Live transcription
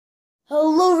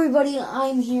everybody,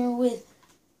 I'm here with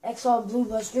XL Blue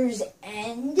Busters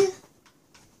and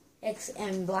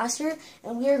XM Blaster,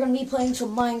 and we are going to be playing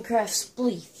some Minecraft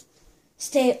Spleef.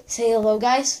 Say hello,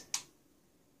 guys.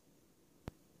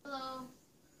 Hello.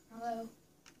 Hello.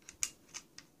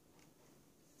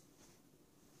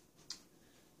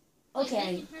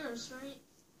 Okay. You can hear us, right?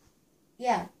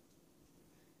 Yeah.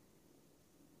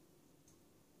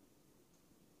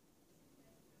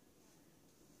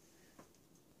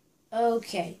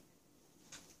 Okay.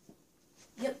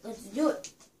 Yep, let's do it.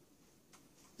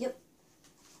 Yep.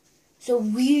 So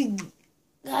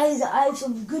guys, I have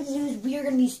some good news. We are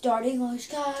going to be starting our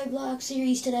Skyblock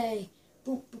series today.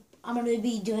 Boop, boop. I'm going to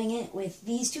be doing it with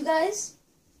these two guys.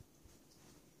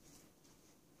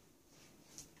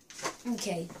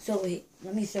 Okay, so wait,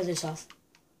 let me throw this off.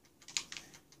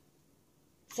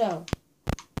 So,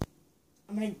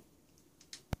 I'm going to...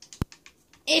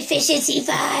 Efficiency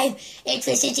 5!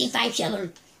 Efficiency 5 shovel.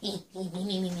 I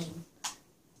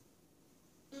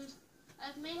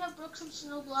may have broke some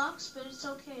snow blocks, but it's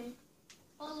okay.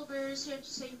 Polar Bear is here to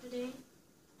save the day.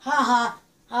 Ha ha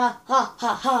ha ha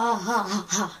ha ha ha ha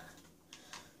ha.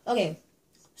 Okay,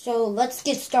 so let's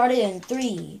get started in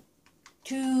 3,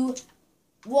 2,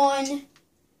 1,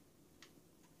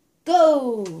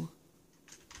 go!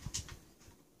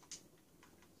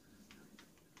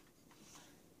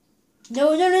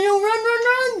 No,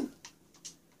 run!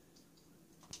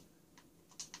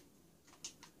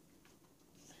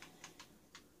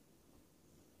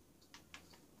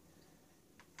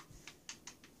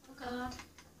 Oh God.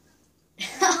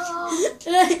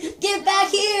 Get back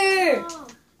here! No!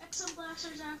 XM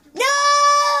Blaster's after me.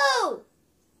 No!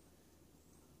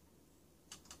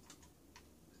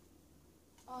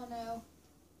 Oh no.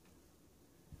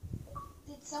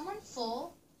 Did someone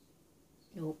fall?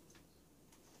 Nope.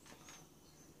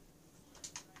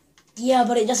 Yeah,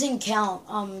 but it doesn't count,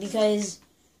 because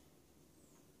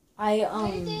Where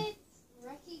did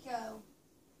Ricky go?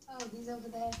 Oh, he's over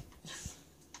there.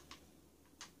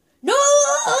 No!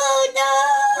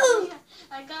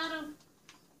 I got him.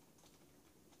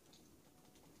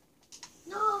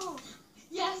 No!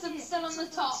 Yes, I'm still on the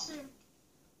top.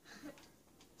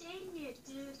 Dang it,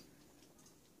 dude.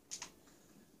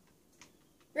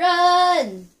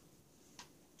 Run!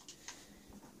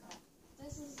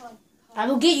 This is like... I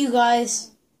will get you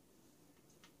guys.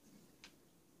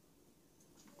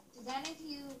 Did any of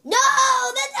you... No!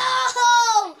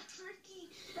 No! Ricky.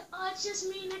 It's just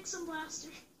me and XM Blaster.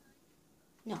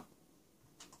 No. I'm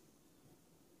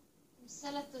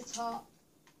still at the top.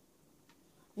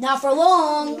 Not for I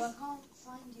long. can't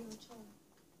find you at all.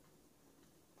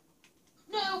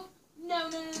 No! No.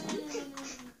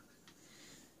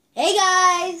 Hey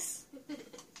guys.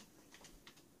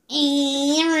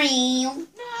 No!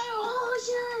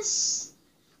 Oh, yes!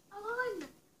 I won!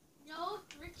 No,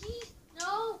 Ricky!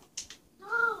 No!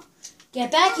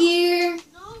 Get back here.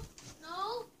 No,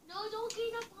 don't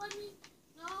gain up on me!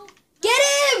 No! Get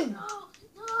him! No!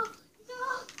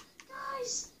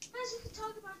 Guys, we can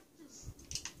talk about this.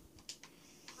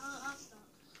 I'll stop.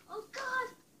 Oh, God!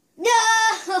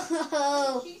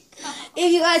 No!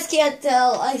 If you guys can't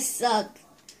tell, I suck.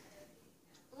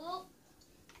 Well,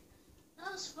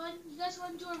 that was fun. You guys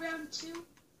want to do a round 2?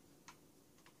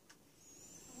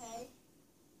 Okay.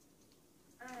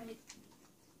 Alright.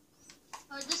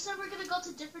 This time we're going to go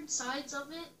to different sides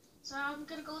of it. So I'm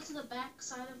going to go to the back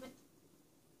side of it.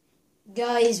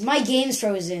 Guys, my game's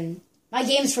frozen. I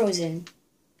can't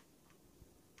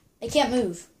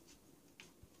move.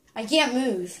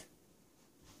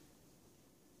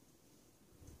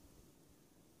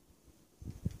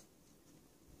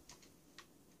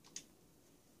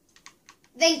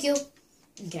 Thank you.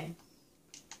 Okay.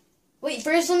 Wait,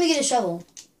 first let me get a shovel.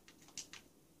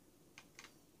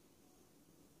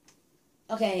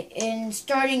 Okay, and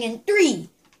starting in 3,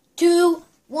 2,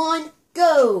 1,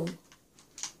 go!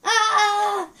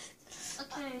 Ah!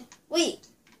 Okay. Wait.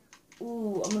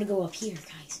 Ooh, I'm gonna go up here,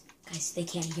 guys. Guys, they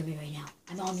can't hear me right now.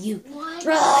 I'm on mute. What?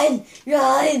 Run!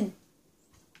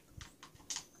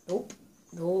 Nope.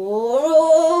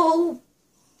 No!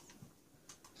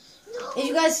 If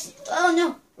you guys, oh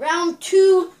no, round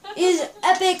 2 is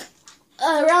epic.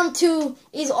 Round 2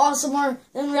 is awesomer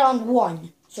than round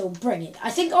 1. So bring it. I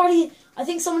think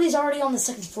somebody's already on the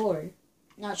 2nd floor.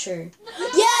 Not sure. No.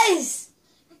 Yes!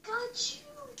 I got you.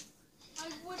 I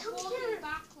was Come walking here.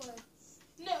 backwards.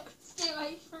 No, stay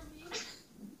away from me.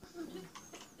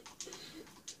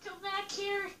 Come back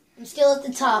here. I'm still at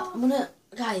the top.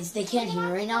 Guys, they can't hear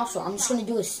me right now, so I'm just gonna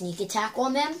do a sneak attack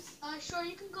on them. Sure,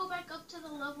 you can go back up to the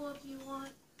level if you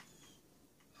want.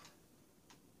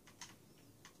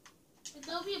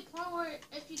 there'll be a point where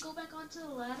if you go back onto the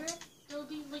ladder, there'll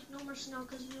be like no more snow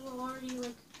because we will already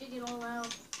like dig it all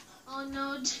out. Oh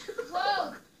no, dude.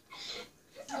 Whoa!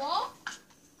 What?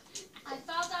 I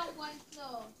fell down one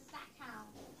floor. Does that count?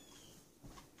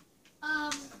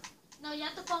 No, you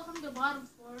have to fall from the bottom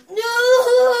floor.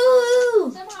 No!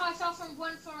 Somehow I fell from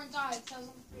one floor and died because I was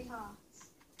on 3 hearts.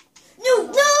 No!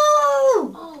 No!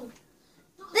 Oh.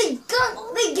 No. They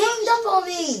ganged up on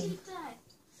me. Escape that.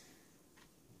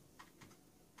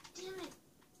 Damn it.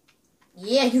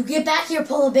 Yeah, you get back here,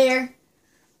 polar bear.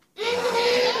 No.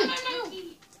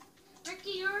 Ricky,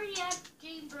 you already had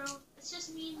game, bro. It's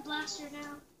just me and Blaster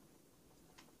now.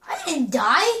 I didn't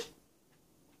die.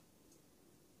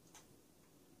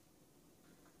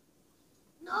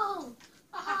 No!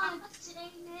 Ah, dang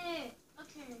it!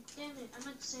 Okay, damn it. I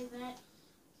meant to say that.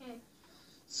 Okay.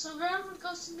 So round 1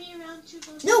 goes to me, round 2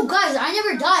 goes to No, guys, I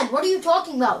never died. What are you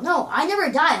talking about? No, I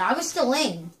never died. I was still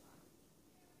in.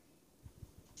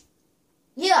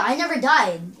 Yeah, I never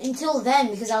died until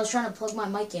then because I was trying to plug my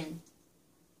mic in.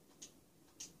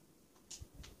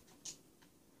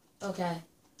 Okay.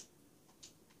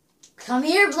 Come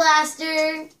here,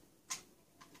 Blaster.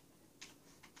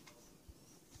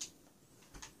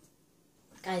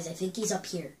 Guys, I think he's up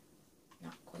here.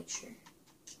 Not quite sure.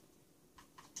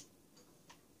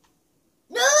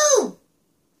 No!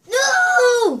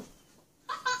 No!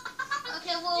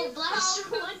 Okay, well, Blaster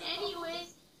won anyway.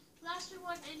 Blaster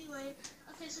won anyway.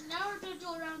 Okay, so now we're going to do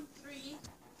round 3.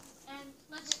 And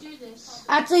let's do this.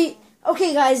 Actually,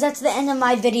 okay, guys, that's the end of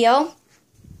my video.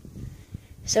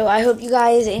 So I hope you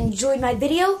guys enjoyed my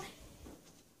video.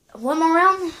 One more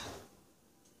round.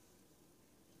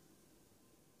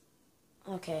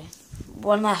 Okay,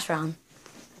 one last round.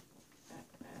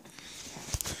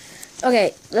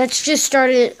 Okay, let's just start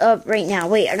it up right now.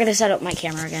 Wait, I gotta set up my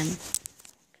camera again.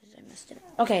 Because I messed it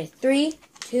up. Okay, 3,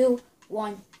 2,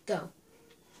 1, go.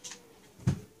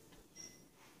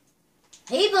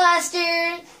 Hey,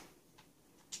 Blaster!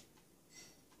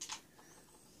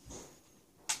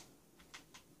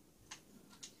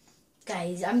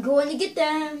 Guys, I'm going to get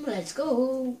them. Let's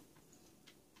go.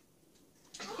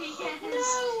 Yes.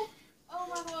 No! Oh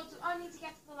my god, I need to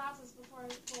get to the ladders before I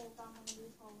fall down one of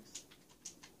these holes.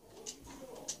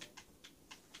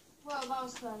 Well, that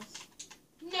was close.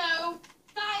 No!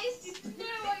 That is just... No,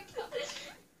 I can't.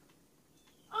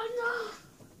 Oh no!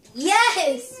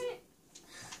 Yes!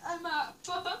 I'm up.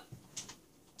 I'm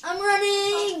I'll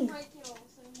running! break it all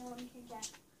so no one can get.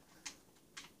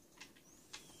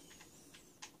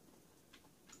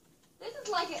 This is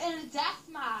like a death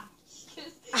match.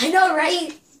 I know,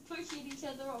 right? Pushing each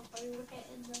other off while we're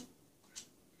hitting them.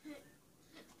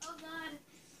 Oh god.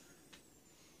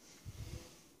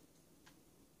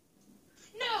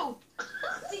 No!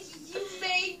 You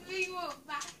made me walk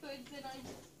backwards and I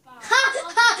just fell.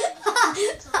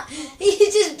 He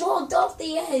just walked off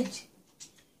the edge.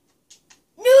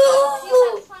 You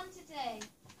No! had fun today.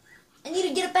 I need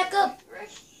to get it back up.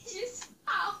 Ricky just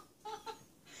fell.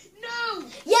 No!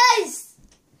 Yes!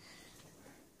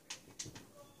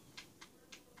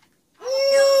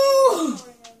 No!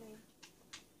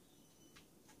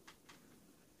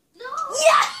 No!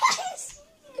 Yes!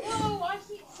 No, I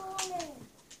keep falling.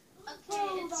 Okay,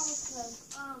 Oh, that was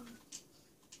it's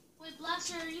wait,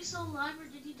 Blaster, are you still alive or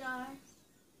did you die?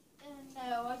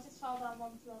 No, I just fell down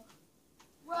one floor.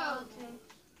 Whoa. Oh, okay.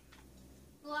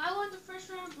 Well, I won the first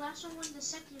round, Blaster won the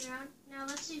second round. Now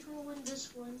let's see who will win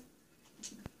this one.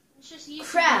 It's just you.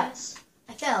 Crap. guys.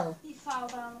 I fell. He fell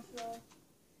down the floor.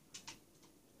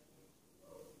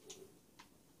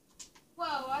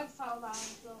 Whoa, I fell down the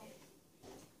floor.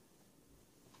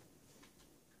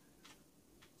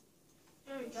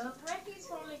 There we go. Ricky's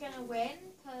probably gonna win,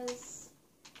 because...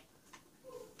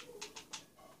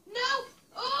 No!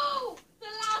 Oh! The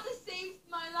ladder saved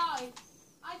my life.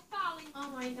 I fell and Oh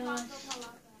my landed gosh. on the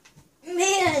ladder.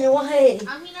 Man, why?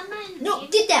 I mean, I'm not in the No, game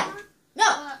get down. anymore, No.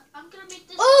 but I'm gonna make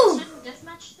this Oh! a sudden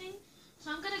deathmatch thing.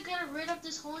 So I'm gonna get rid of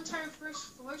this whole entire first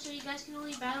floor so you guys can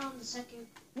only battle on the second.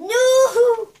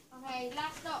 No! Okay,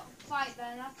 let's not fight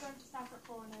then. Let's go into separate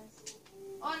corners.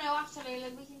 Oh no, actually,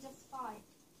 like, we can just fight.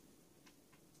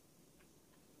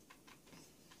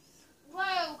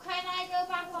 Whoa, can I go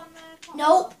back on the top?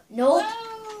 Nope. Nope.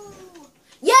 Whoa!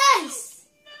 Yes!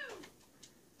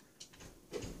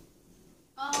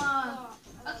 Oh,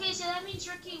 Okay, so that means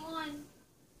Ricky won.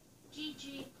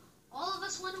 GG. All of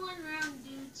us won one round,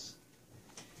 dudes.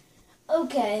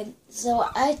 Okay, so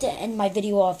I have to end my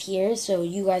video off here so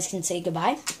you guys can say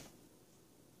goodbye.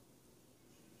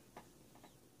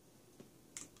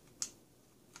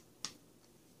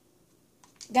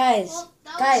 Guys, Well,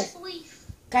 that guys, was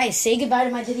Leaf. guys, say goodbye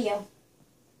to my video.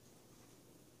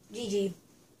 GG.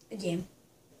 Good game.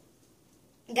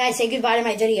 Guys, say goodbye to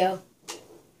my video.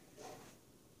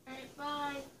 Alright,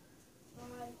 bye.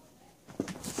 Bye.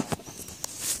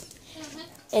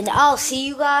 And I'll see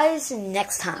you guys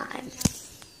next time.